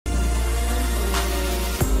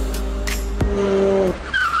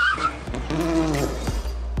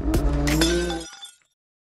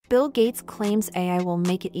Bill Gates claims AI will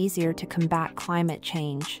make it easier to combat climate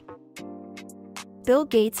change. Bill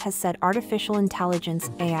Gates has said artificial intelligence,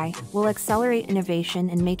 AI, will accelerate innovation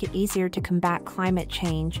and make it easier to combat climate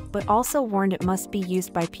change, but also warned it must be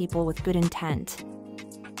used by people with good intent.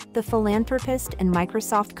 The philanthropist and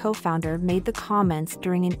Microsoft co-founder made the comments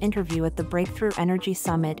during an interview at the Breakthrough Energy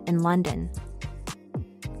Summit in London.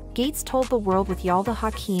 Gates told the world with Yalda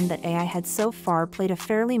Hakim that AI had so far played a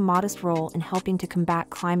fairly modest role in helping to combat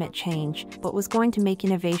climate change, but was going to make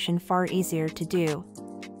innovation far easier to do.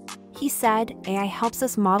 He said, AI helps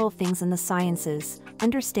us model things in the sciences,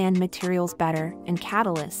 understand materials better, and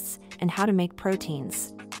catalysts, and how to make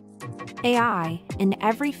proteins. AI, in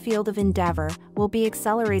every field of endeavor, will be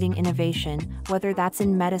accelerating innovation, whether that's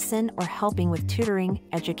in medicine or helping with tutoring,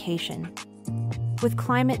 education. With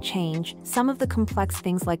climate change, some of the complex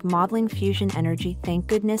things like modeling fusion energy, thank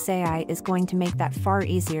goodness AI is going to make that far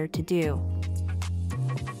easier to do.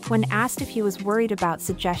 When asked if he was worried about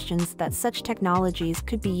suggestions that such technologies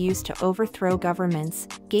could be used to overthrow governments,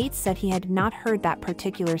 Gates said he had not heard that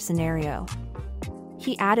particular scenario.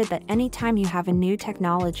 He added that anytime you have a new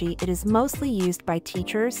technology, it is mostly used by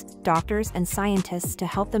teachers, doctors, and scientists to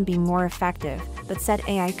help them be more effective, but said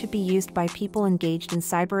AI could be used by people engaged in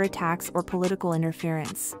cyber attacks or political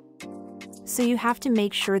interference. So you have to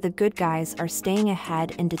make sure the good guys are staying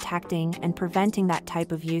ahead and detecting and preventing that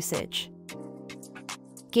type of usage.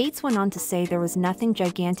 Gates went on to say there was nothing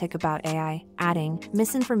gigantic about AI, adding,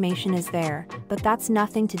 misinformation is there, but that's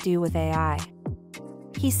nothing to do with AI.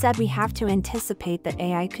 He said we have to anticipate that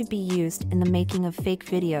AI could be used in the making of fake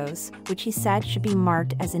videos, which he said should be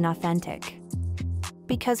marked as inauthentic.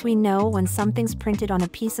 Because we know when something's printed on a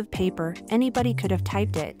piece of paper, anybody could have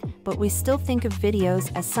typed it, but we still think of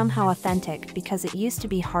videos as somehow authentic because it used to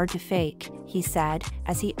be hard to fake, he said,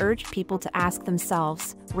 as he urged people to ask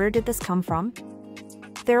themselves, where did this come from?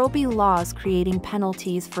 There will be laws creating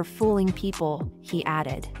penalties for fooling people, he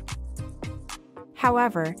added.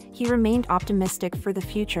 However, he remained optimistic for the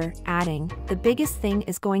future, adding, the biggest thing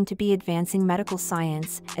is going to be advancing medical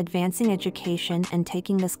science, advancing education, and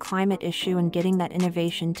taking this climate issue and getting that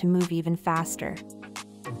innovation to move even faster.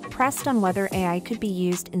 Pressed on whether AI could be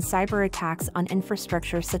used in cyber attacks on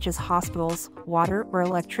infrastructure such as hospitals, water, or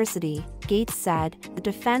electricity, Gates said, the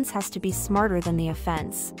defense has to be smarter than the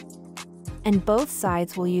offense. And both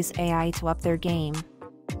sides will use AI to up their game.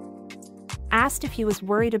 Asked if he was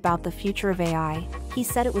worried about the future of AI, he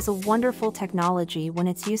said it was a wonderful technology when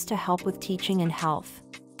it's used to help with teaching and health.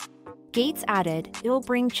 Gates added, it will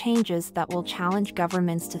bring changes that will challenge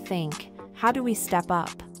governments to think, how do we step up?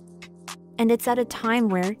 And it's at a time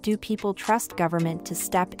where, do people trust government to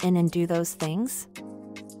step in and do those things?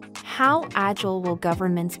 How agile will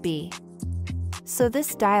governments be? So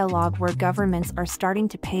this dialogue where governments are starting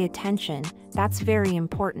to pay attention, that's very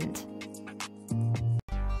important.